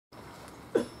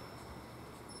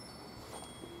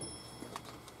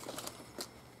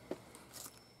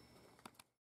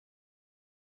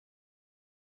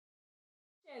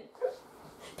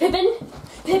Pippin!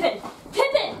 Pippin!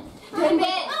 Pippin! Pippin!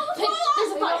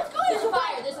 There's a fire! There's a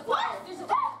fire! There's a fire! There's a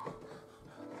fire!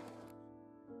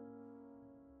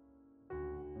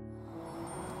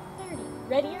 30.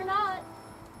 Ready or not?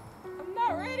 I'm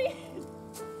not ready.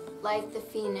 Like the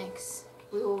phoenix,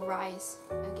 we will rise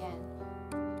again.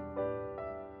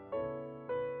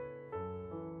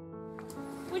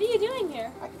 What are you doing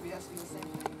here? I could be asking the same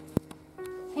thing.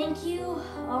 Thank you,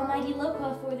 Almighty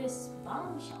Loca, for this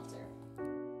bomb shelter.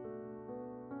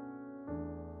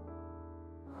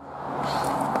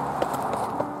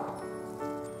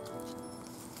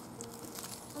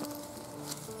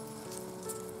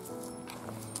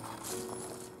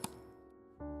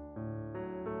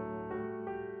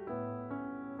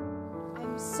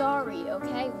 I'm sorry,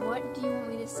 okay? What do you want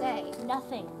me to say?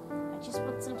 Nothing. I just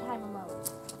want some time alone.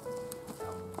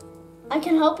 I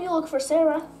can help you look for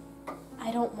Sarah.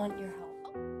 I don't want your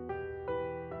help.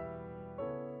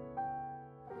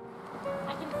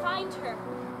 I can find her.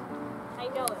 I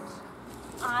know it.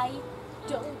 I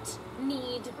don't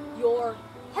need your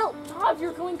help. Bob,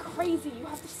 you're going crazy. You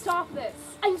have to stop this.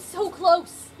 I'm so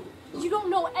close. You don't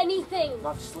know anything.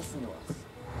 Bob, just listen to us.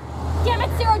 Damn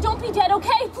it, Sarah, don't be dead,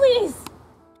 okay? Please.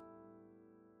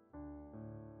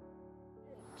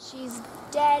 She's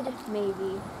dead,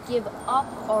 maybe. Give up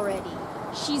already.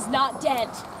 She's not dead,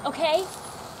 okay?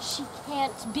 She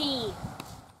can't be.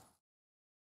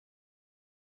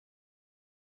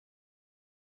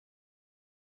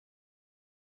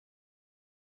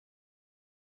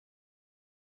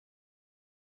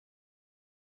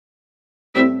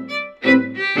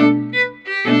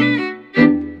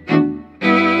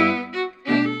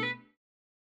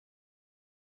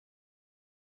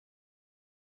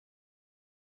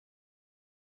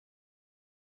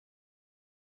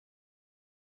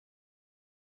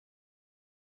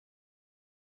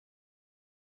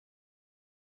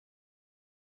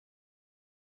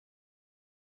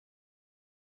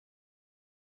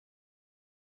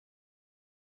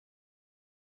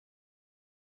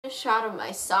 A shot of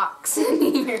my socks in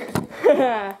here.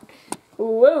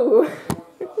 Whoa.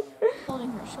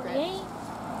 Holding her script. 28,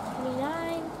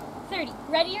 29, 30.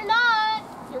 Ready or not?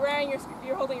 You're wearing your.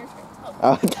 You're holding your script.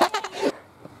 Oh.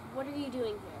 What are you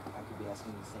doing here? I could be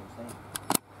asking the same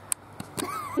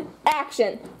thing.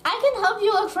 Action. I can help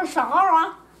you look for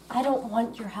Sarah. I don't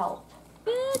want your help.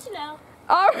 Good to know.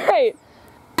 All right.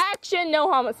 Action. No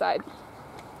homicide.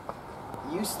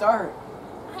 You start.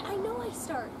 I know I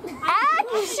start.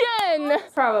 Action.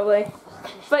 Probably.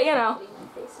 But you know.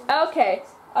 Okay.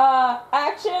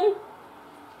 Action.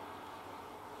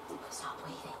 Stop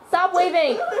waiting. Stop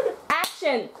waving.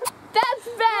 Action. That's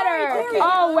better.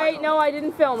 Oh wait, no, I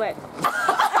didn't film it.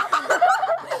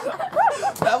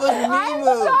 That was me I'm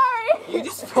move. sorry. You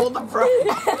just pulled the front.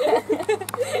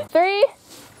 3,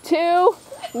 2,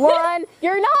 1.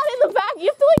 You're not in the back. You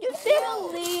have to like stand.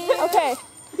 Okay.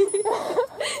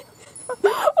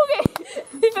 Okay.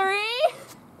 3.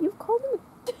 You've called him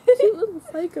a cute little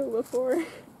psycho before.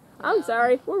 I'm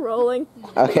sorry. We're rolling.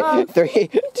 Okay, 3,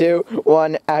 2,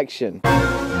 1, action.